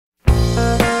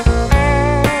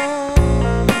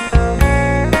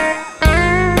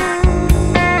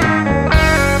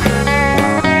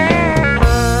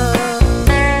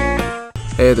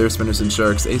Hey there, Spinners and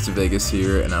Sharks, Ace of Vegas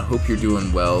here, and I hope you're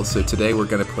doing well. So today we're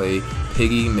going to play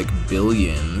Piggy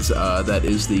McBillions. That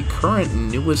is the current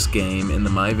newest game in the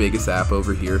MyVegas app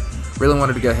over here. Really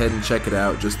wanted to go ahead and check it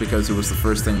out just because it was the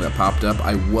first thing that popped up.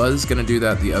 I was going to do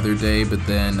that the other day, but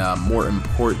then more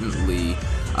importantly,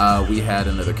 we had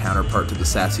another counterpart to the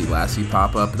Sassy Lassie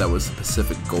pop-up that was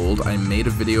Pacific Gold. I made a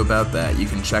video about that. You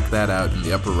can check that out in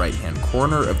the upper right-hand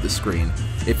corner of the screen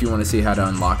if you want to see how to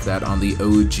unlock that on the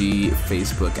OG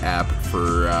Facebook app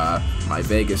for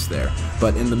MyVegas there.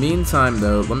 But in the meantime,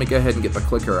 though, let me go ahead and get the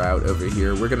clicker out over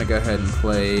here. We're going to go ahead and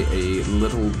play a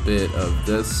little bit of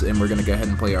this, and we're going to go ahead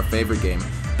and play our favorite game,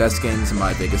 Best Games in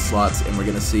MyVegas Slots, and we're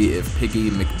going to see if Piggy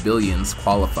McBillions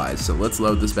qualifies. So let's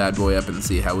load this bad boy up and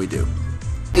see how we do.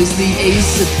 Is the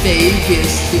Ace of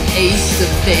Vegas, the Ace of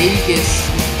Vegas.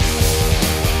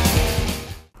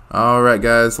 Alright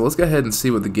guys, so let's go ahead and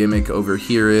see what the gimmick over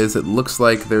here is. It looks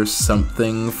like there's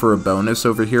something for a bonus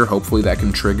over here. Hopefully that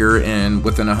can trigger in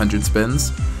within 100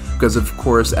 spins. Because of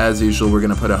course, as usual, we're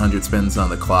going to put 100 spins on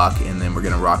the clock and then we're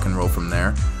going to rock and roll from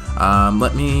there.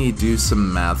 Let me do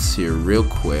some maths here real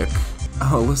quick.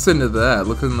 Oh, listen to that.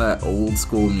 Listen to that old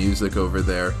school music over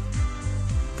there.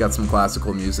 Got some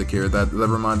classical music here. That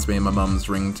reminds me of my mom's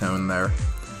ringtone there.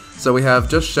 So we have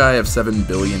just shy of 7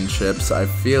 billion chips. I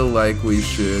feel like we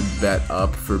should bet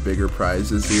up for bigger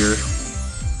prizes here.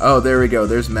 Oh, there we go.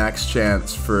 There's max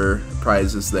chance for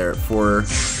prizes there.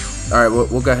 Alright,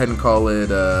 we'll go ahead and call it,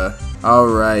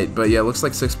 alright, but yeah, looks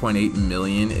like 6.8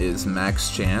 million is max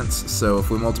chance. So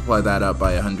if we multiply that out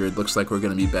by 100, looks like we're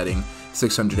going to be betting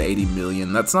 680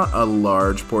 million. That's not a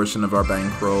large portion of our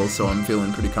bankroll, so I'm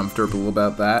feeling pretty comfortable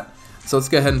about that. So let's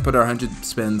go ahead and put our 100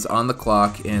 spins on the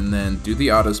clock and then do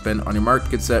the auto spin. On your mark,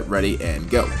 get set, ready, and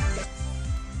go.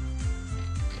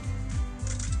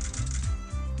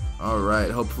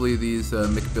 Alright, hopefully these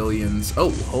McBillions...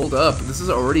 Oh, hold up. This is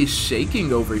already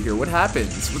shaking over here. What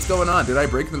happens? What's going on? Did I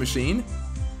break the machine?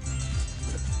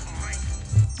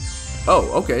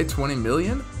 Oh, okay, 20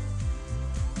 million?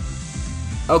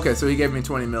 Okay, so he gave me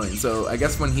 20 million. So I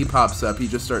guess when he pops up, he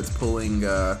just starts pulling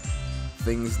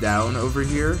things down over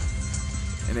here.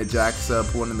 And it jacks up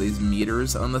one of these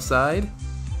meters on the side.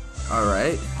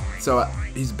 Alright. So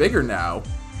he's bigger now.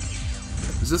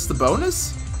 Is this the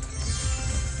bonus?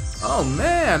 Oh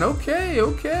man,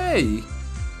 okay.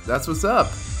 That's what's up.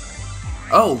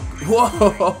 Oh,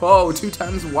 whoa, 2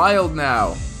 times wild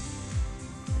now.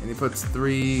 And he puts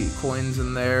 3 coins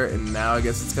in there, and now I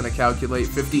guess it's gonna calculate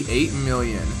 58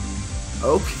 million.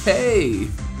 Okay.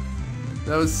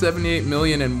 That was 78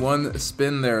 million in one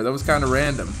spin there. That was kind of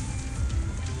random.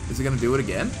 Is he gonna do it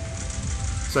again?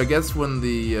 So I guess when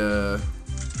the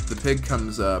pig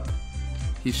comes up,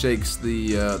 he shakes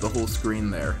the whole screen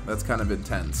there. That's kind of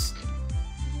intense.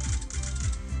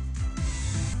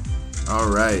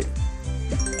 Alright.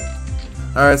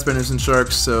 Alright, Spinners and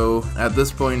Sharks, so at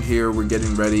this point here, we're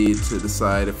getting ready to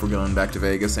decide if we're going back to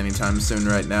Vegas anytime soon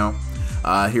right now.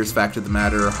 Here's fact of the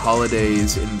matter,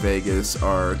 holidays in Vegas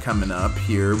are coming up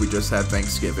here. We just had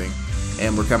Thanksgiving,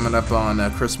 and we're coming up on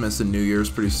Christmas and New Year's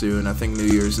pretty soon. I think New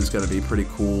Year's is going to be pretty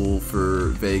cool for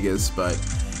Vegas, but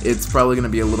it's probably going to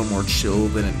be a little more chill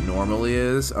than it normally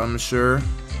is, I'm sure.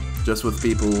 Just with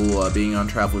people being on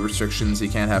travel restrictions, you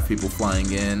can't have people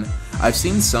flying in. I've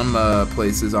seen some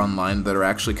places online that are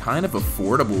actually kind of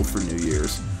affordable for New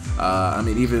Year's. I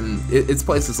mean, even it's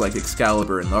places like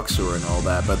Excalibur and Luxor and all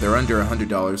that, but they're under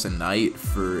 $100 a night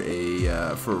for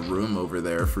a room over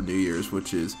there for New Year's,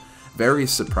 which is very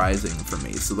surprising for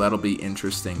me. So that'll be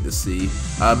interesting to see.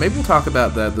 Maybe we'll talk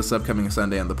about that this upcoming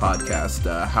Sunday on the podcast.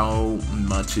 How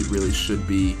much it really should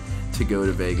be to go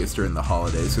to Vegas during the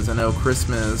holidays, because I know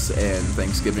Christmas and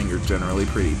Thanksgiving are generally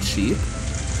pretty cheap.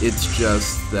 It's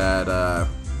just that.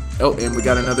 Oh, and we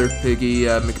got another Piggy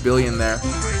McBillion there.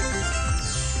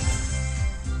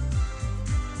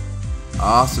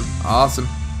 Awesome.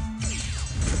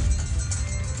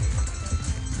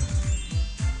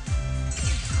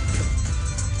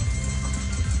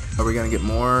 Are we gonna get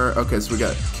more? Okay, so we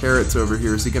got carrots over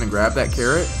here. Is he gonna grab that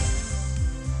carrot?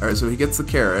 Alright, so he gets the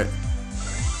carrot.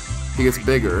 He gets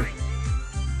bigger.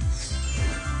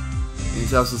 And he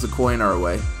tosses a coin our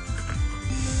way.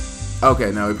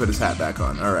 Okay, now we put his hat back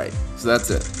on. Alright, so that's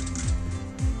it.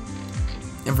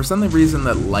 And for some reason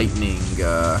that lightning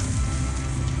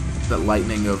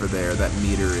over there, that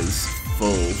meter is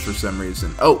full for some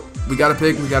reason. Oh, we got a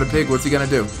pig. What's he gonna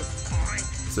do?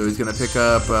 So he's gonna pick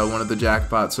up one of the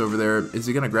jackpots over there. Is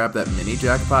he gonna grab that mini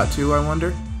jackpot too, I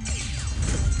wonder?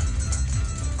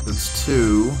 That's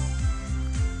 2.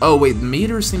 Oh wait, the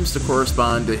meter seems to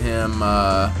correspond to him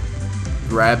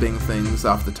grabbing things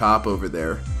off the top over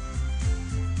there.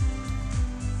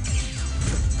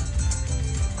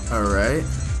 Alright.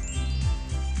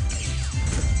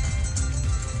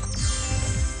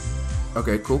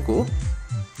 Okay, cool.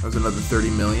 That was another 30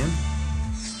 million.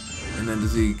 And then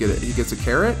does he get it? He gets a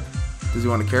carrot? Does he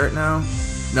want a carrot now?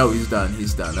 No, he's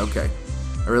done. Okay.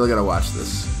 I really gotta watch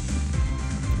this.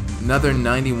 Another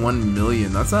 91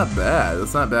 million. That's not bad.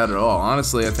 That's not bad at all.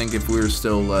 Honestly, I think if we were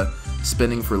still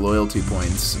spinning for loyalty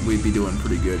points, we'd be doing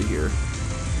pretty good here.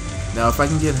 Now, if I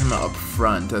can get him up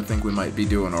front, I think we might be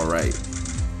doing alright.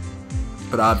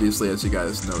 But obviously, as you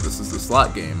guys know, this is the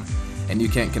slot game, and you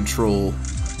can't control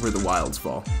where the wilds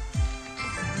fall.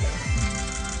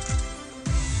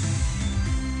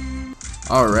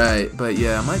 Alright, but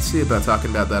yeah, I might see about talking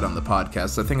about that on the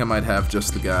podcast. I think I might have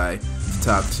just the guy to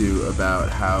talk to about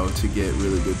how to get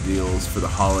really good deals for the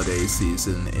holiday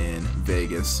season in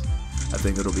Vegas. I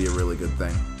think it'll be a really good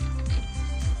thing.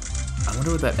 I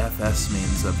wonder what that FS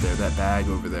means up there, that bag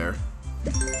over there.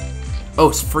 Oh,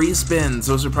 it's free spins.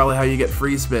 Those are probably how you get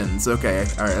free spins. Okay,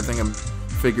 alright, I think I'm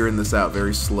figuring this out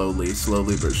very slowly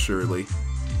but surely.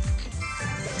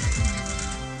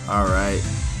 Alright.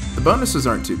 The bonuses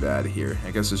aren't too bad here.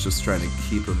 I guess it's just trying to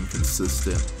keep them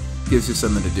consistent. Gives you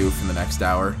something to do for the next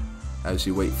hour as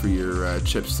you wait for your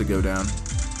chips to go down,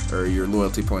 or your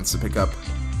loyalty points to pick up.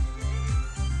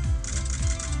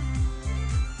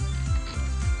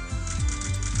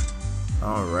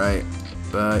 Alright,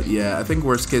 but yeah, I think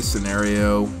worst case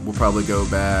scenario, we'll probably go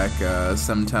back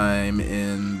sometime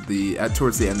in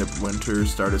towards the end of winter,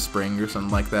 start of spring or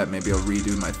something like that. Maybe I'll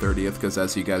redo my 30th, because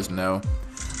as you guys know,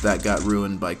 that got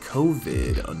ruined by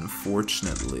COVID,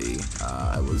 unfortunately.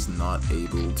 I was not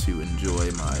able to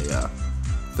enjoy my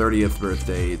 30th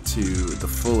birthday to the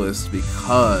fullest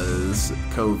because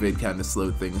COVID kind of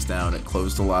slowed things down. It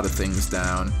closed a lot of things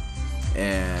down,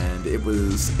 and it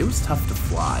was tough to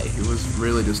fly. It was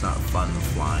really just not fun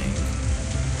flying.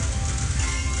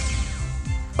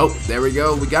 Oh, there we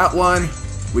go. We got one.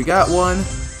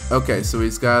 Okay, so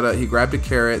he grabbed a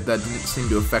carrot. That didn't seem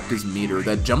to affect his meter.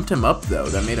 That jumped him up, though.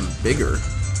 That made him bigger.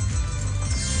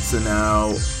 So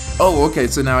now... Oh, okay,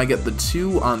 so now I get the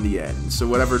 2 on the end. So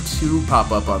whatever 2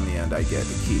 pop up on the end, I get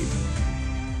to keep.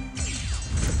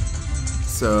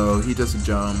 So he does a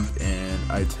jump,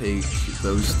 and I take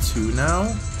those 2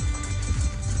 now?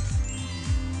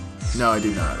 No, I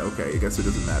do not. Okay, I guess it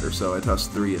doesn't matter. So I toss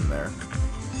 3 in there.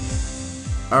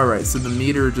 Alright, so the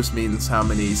meter just means how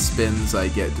many spins I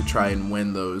get to try and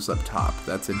win those up top.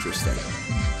 That's interesting.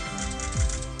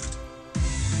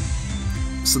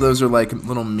 So those are like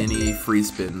little mini free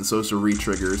spins. Those are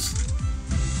re-triggers.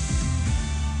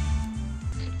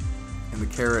 And the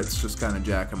carrots just kind of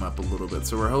jack them up a little bit.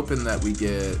 So we're hoping that we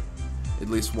get at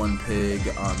least 1 pig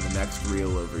on the next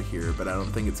reel over here, but I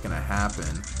don't think it's going to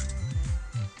happen.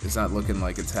 It's not looking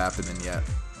like it's happening yet.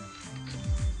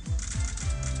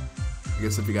 I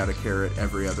guess if you got a carrot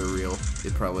every other reel,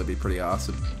 it'd probably be pretty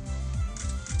awesome.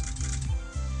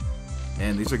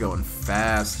 Man, these are going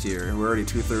fast here. We're already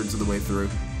 2/3 of the way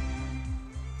through.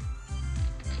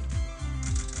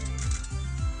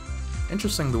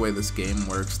 Interesting the way this game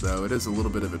works, though. It is a little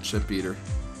bit of a chip eater.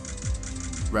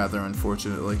 Rather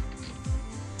unfortunately.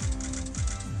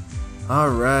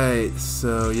 Alright,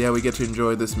 so yeah, we get to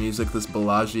enjoy this music, this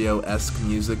Bellagio-esque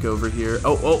music over here.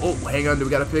 Oh, hang on, do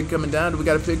we got a pig coming down?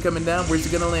 Where's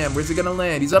he gonna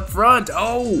land? He's up front!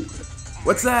 Oh!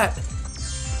 What's that?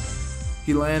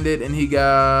 He landed and he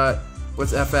got...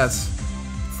 What's FS?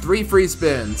 3 free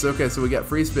spins. Okay, so we got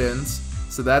free spins.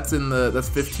 So that's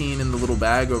 15 in the little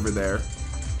bag over there.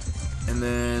 And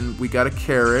then we got a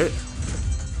carrot.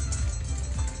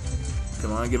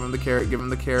 Come on, give him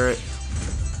the carrot.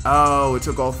 Oh, it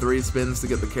took all 3 spins to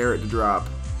get the carrot to drop.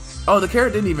 Oh, the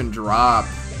carrot didn't even drop.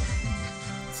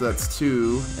 So that's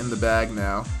 2 in the bag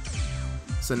now.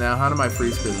 So now how do my free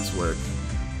spins work?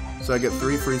 So I get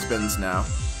 3 free spins now.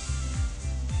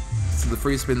 So the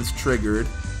free spin's triggered.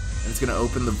 And it's going to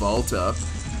open the vault up.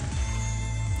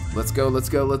 Let's go.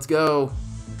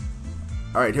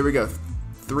 Alright, here we go.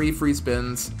 3 free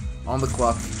spins on the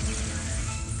clock.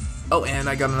 Oh, and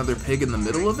I got another pig in the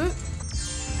middle of it?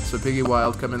 So Piggy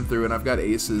Wild coming through, and I've got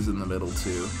aces in the middle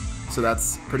too. So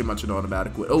that's pretty much an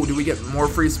automatic win. Oh, do we get more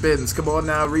free spins? Come on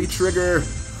now, re-trigger.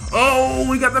 Oh,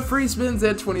 we got the free spins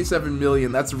at 27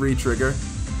 million. That's a re-trigger,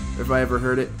 if I ever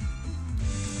heard it.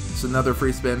 So another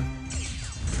free spin.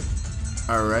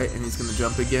 Alright, and he's going to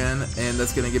jump again, and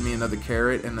that's going to give me another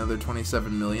carrot, and another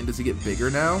 27 million. Does he get bigger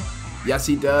now? Yes,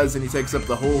 he does, and he takes up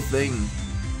the whole thing.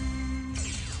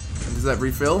 And does that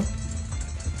refill?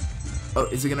 Oh,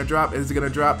 is it going to drop? Is it going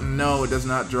to drop? No, it does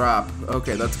not drop.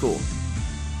 Okay, that's cool.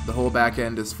 The whole back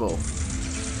end is full.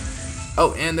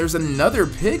 Oh, and there's another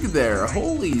pig there.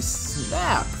 Holy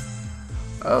snap.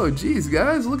 Oh, geez,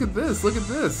 guys, look at this. Look at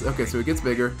this. Okay, so it gets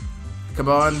bigger. Come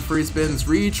on, free spins,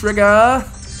 re-trigger.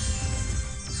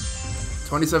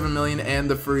 27 million and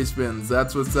the free spins.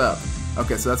 That's what's up.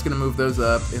 Okay, so that's going to move those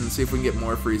up and see if we can get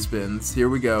more free spins. Here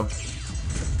we go.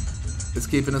 It's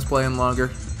keeping us playing longer.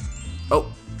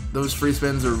 Oh, those free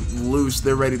spins are loose.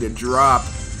 They're ready to drop.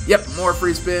 Yep, more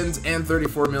free spins and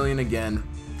 34 million again.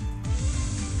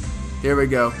 Here we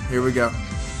go. Here we go.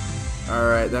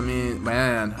 Alright, that means,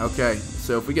 man, okay.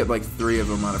 So if we get like 3 of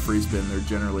them on a free spin, they're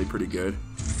generally pretty good.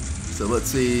 So let's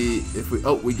see if we,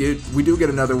 oh, we do get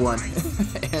another one.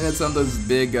 And it's on those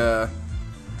big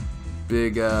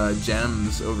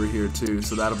gems over here too,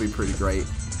 so that'll be pretty great.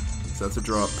 So that's a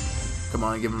drop. Come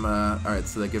on, give him a, alright,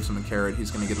 so that gives him a carrot. He's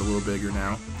going to get a little bigger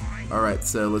now. Alright,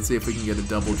 so let's see if we can get a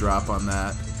double drop on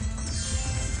that.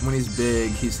 When he's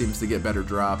big, he seems to get better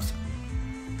drops.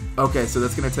 Okay, so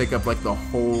that's going to take up like the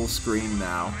whole screen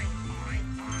now.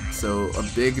 So a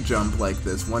big jump like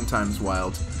this, 1 time's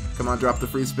wild. Come on, drop the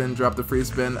free spin, drop the free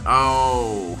spin.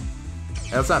 Oh!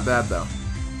 That's not bad though.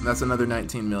 That's another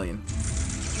 19 million.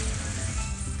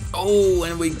 Oh,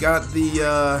 and we got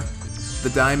the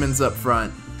diamonds up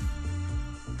front.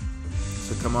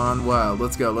 So come on, wild.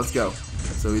 Let's go, let's go.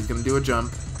 So he's going to do a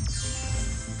jump.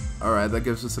 Alright, that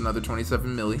gives us another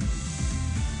 27 milli.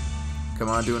 Come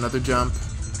on, do another jump.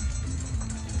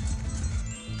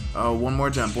 Oh, one more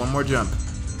jump, one more jump.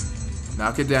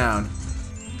 Knock it down.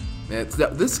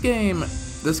 This game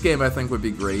I think would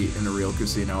be great in a real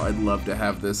casino. I'd love to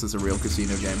have this as a real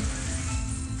casino game.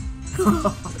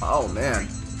 Oh man,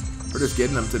 we're just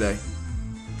getting them today.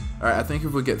 Alright, I think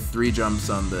if we get 3 jumps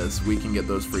on this, we can get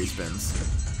those free spins.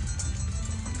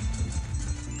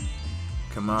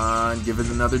 Come on, give it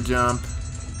another jump.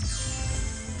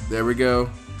 There we go.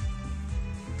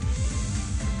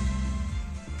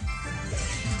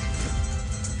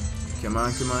 Come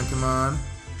on, come on, come on.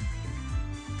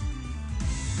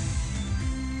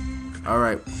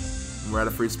 Alright, we're out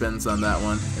of free spins on that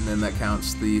one, and then that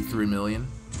counts the 3 million.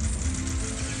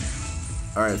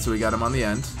 Alright, so we got him on the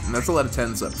end, and that's a lot of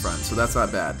 10s up front, so that's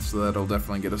not bad. So that'll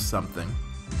definitely get us something.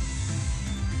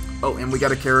 Oh, and we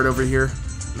got a carrot over here.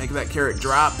 Make that carrot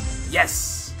drop.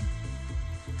 Yes!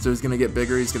 So he's going to get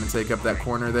bigger, he's going to take up that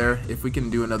corner there. If we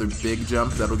can do another big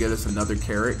jump, that'll get us another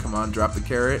carrot. Come on, drop the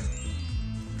carrot.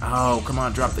 Oh, come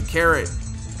on, drop the carrot.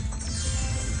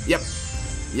 Yep.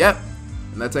 Yep.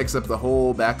 And that takes up the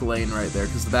whole back lane right there,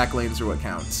 because the back lanes are what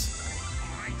counts.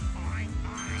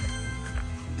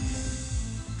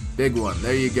 Big one.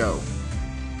 There you go.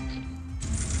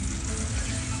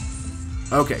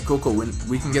 Okay, cool, cool.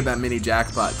 We can get that mini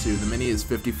jackpot, too. The mini is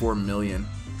 54 million.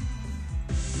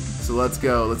 So let's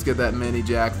go. Let's get that mini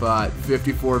jackpot.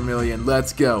 54 million.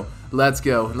 Let's go. Let's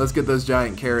go. And let's get those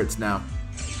giant carrots now.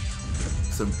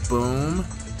 So, boom.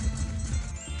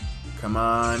 Come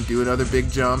on. Do another big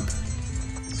jump.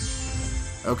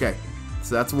 Okay,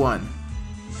 so that's 1.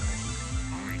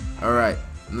 Alright,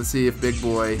 let's see if Big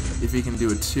Boy, if he can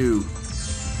do a 2.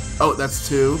 Oh, that's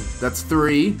 2. That's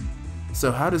 3.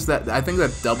 So how does that, I think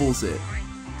that doubles it.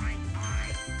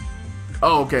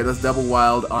 Oh, okay, that's double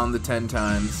wild on the 10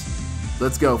 times.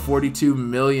 Let's go, 42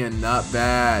 million, not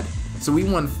bad. So we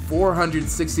won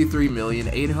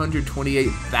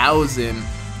 463,828,000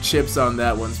 chips on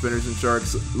that one, Spinners and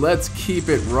Sharks. Let's keep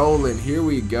it rolling. Here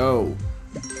we go.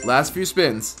 Last few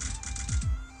spins.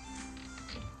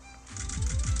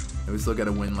 And we still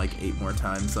gotta win like 8 more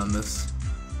times on this.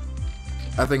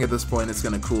 I think at this point it's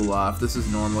gonna cool off. This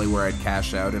is normally where I'd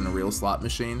cash out in a real slot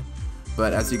machine.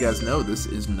 But as you guys know, this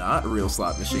is not a real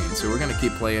slot machine. So we're gonna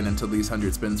keep playing until these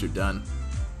 100 spins are done.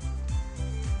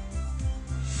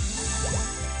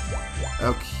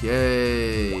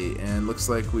 Okay, and looks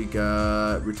like we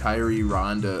got retiree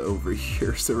Rhonda over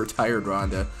here. So retired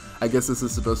Rhonda. I guess this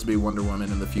is supposed to be Wonder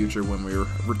Woman in the future when we're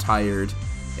retired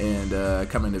and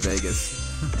coming to Vegas.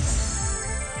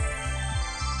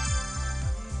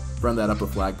 Run that up a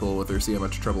flagpole with her, see how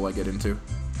much trouble I get into.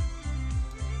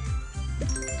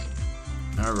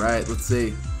 Alright, let's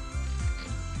see.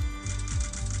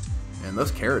 And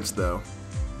those carrots though.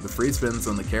 The free spins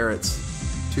on the carrots.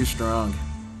 Too strong.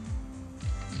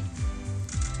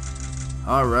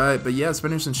 Alright, but yeah,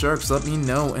 Spinners and Sharks, let me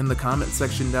know in the comment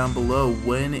section down below,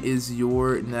 when is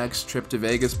your next trip to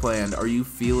Vegas planned? Are you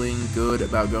feeling good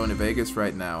about going to Vegas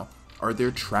right now? Are there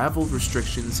travel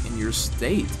restrictions in your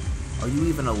state? Are you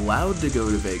even allowed to go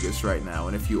to Vegas right now?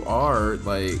 And if you are,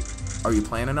 like, are you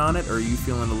planning on it, or are you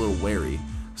feeling a little wary?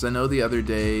 Because I know the other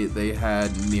day they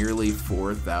had nearly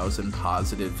 4,000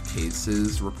 positive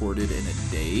cases reported in a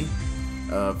day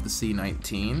of the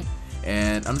C-19.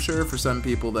 And I'm sure for some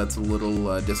people that's a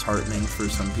little disheartening, for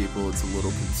some people it's a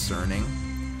little concerning.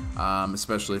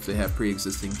 especially if they have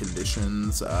pre-existing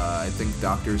conditions. I think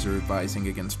doctors are advising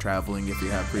against traveling if you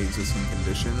have pre-existing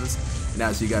conditions. And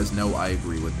as you guys know, I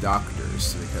agree with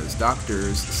doctors, because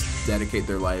doctors dedicate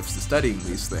their lives to studying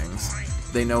these things.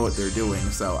 They know what they're doing,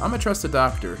 so I'm gonna trust a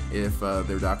doctor if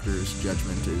their doctor's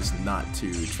judgment is not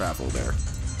to travel there.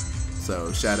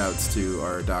 So shout outs to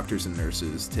our doctors and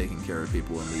nurses taking care of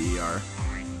people in the ER.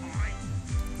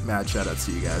 Mad shout outs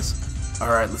to you guys.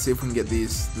 Alright, let's see if we can get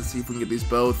these. Let's see if we can get these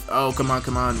both. Oh, come on,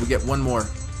 come on. We get one more.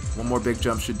 One more big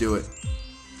jump should do it.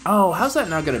 Oh, how's that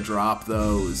not gonna drop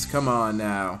those? Come on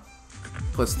now.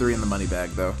 +3 in the money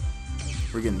bag, though.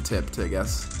 We're getting tipped, I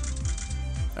guess.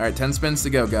 Alright, 10 spins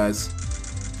to go, guys.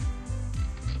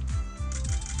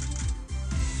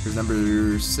 Here's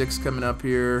number 6 coming up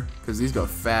here, because these go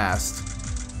fast.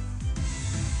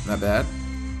 Not bad.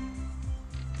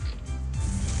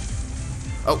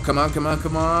 Oh, come on, come on,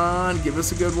 come on. Give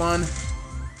us a good one.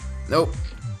 Nope.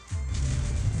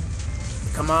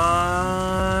 Come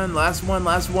on. Last one,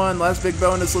 last one. Last big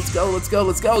bonus. Let's go, let's go,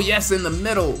 let's go. Yes, in the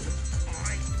middle.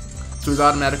 So he's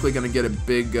automatically going to get a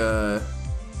big,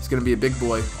 he's going to be a big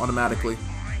boy automatically.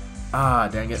 Ah,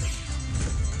 dang it.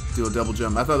 Do a double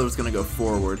jump. I thought it was going to go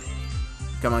forward.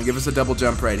 Come on, give us a double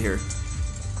jump right here.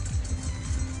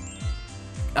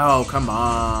 Oh, come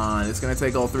on. It's going to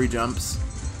take all 3 jumps.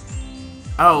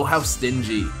 Oh, how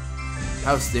stingy.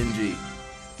 How stingy.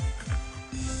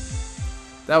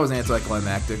 That was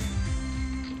anticlimactic.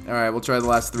 Alright, we'll try the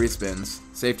last 3 spins.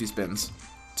 Safety spins.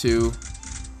 2,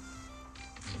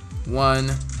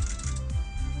 1,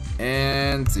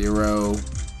 and 0.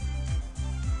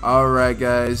 Alright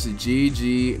guys,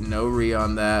 GG, no re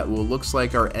on that. Well, looks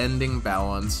like our ending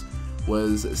balance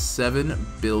was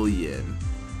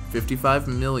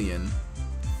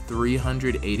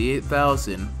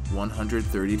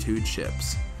 7,388,132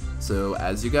 chips. So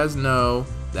as you guys know,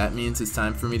 that means it's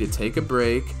time for me to take a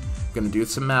break. I'm gonna do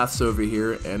some maths over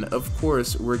here, and of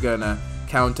course we're gonna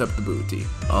count up the booty.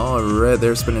 Alright,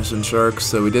 there's Spanish and Sharks.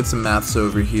 So we did some maths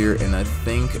over here, and I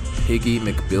think Piggy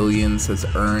McBillions has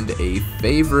earned a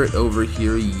favorite over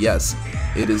here. Yes,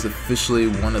 it is officially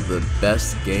one of the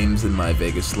best games in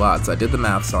MyVegas Slots. I did the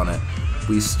maths on it.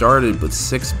 We started with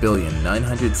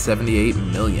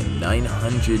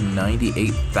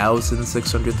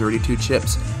 6,978,998,632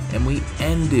 chips, and we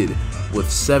ended with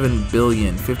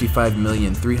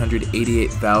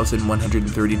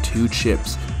 7,055,388,132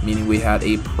 chips, meaning we had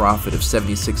a profit of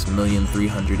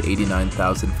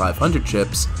 76,389,500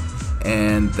 chips,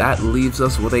 and that leaves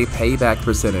us with a payback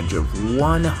percentage of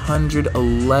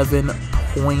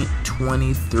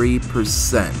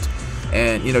 111.23%.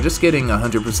 And, you know, just getting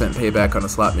 100% payback on a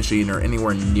slot machine or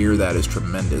anywhere near that is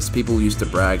tremendous. People used to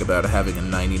brag about having a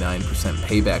 99%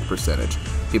 payback percentage.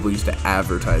 People used to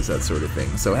advertise that sort of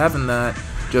thing. So having that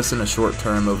just in a short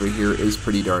term over here is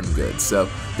pretty darn good. So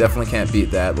definitely can't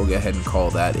beat that. We'll go ahead and call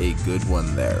that a good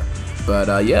one there.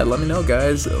 But yeah, let me know,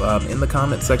 guys, in the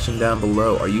comment section down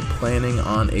below. Are you planning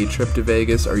on a trip to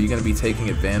Vegas? Are you going to be taking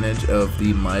advantage of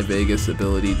the MyVegas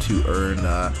ability to earn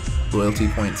loyalty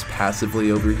points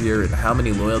passively over here? And how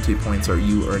many loyalty points are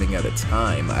you earning at a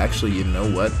time? Actually, you know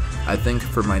what? I think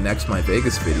for my next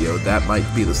MyVegas video, that might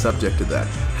be the subject of that.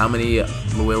 How many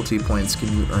loyalty points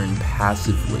can you earn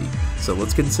passively? So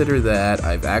let's consider that.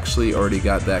 I've actually already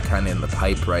got that kind of in the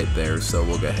pipe right there, so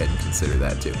we'll go ahead and consider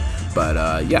that too. But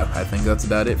yeah, I think that's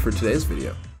about it for today's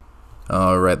video.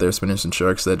 Alright, there's Spanish and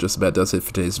Sharks. That just about does it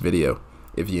for today's video.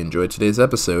 If you enjoyed today's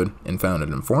episode and found it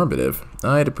informative,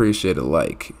 I'd appreciate a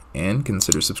like, and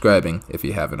consider subscribing if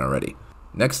you haven't already.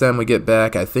 Next time we get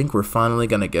back, I think we're finally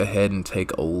going to go ahead and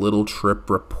take a little trip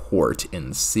report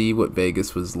and see what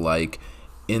Vegas was like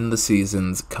in the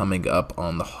seasons coming up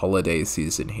on the holiday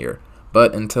season here.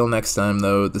 But until next time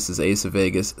though, this is Ace of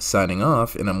Vegas signing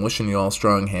off, and I'm wishing you all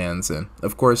strong hands, and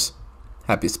of course,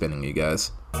 happy spinning, you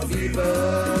guys.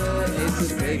 Viva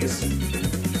Ace of Vegas.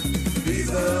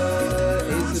 Viva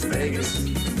Ace of Vegas.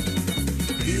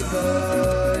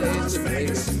 Viva Ace of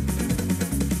Vegas.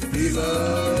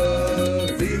 Viva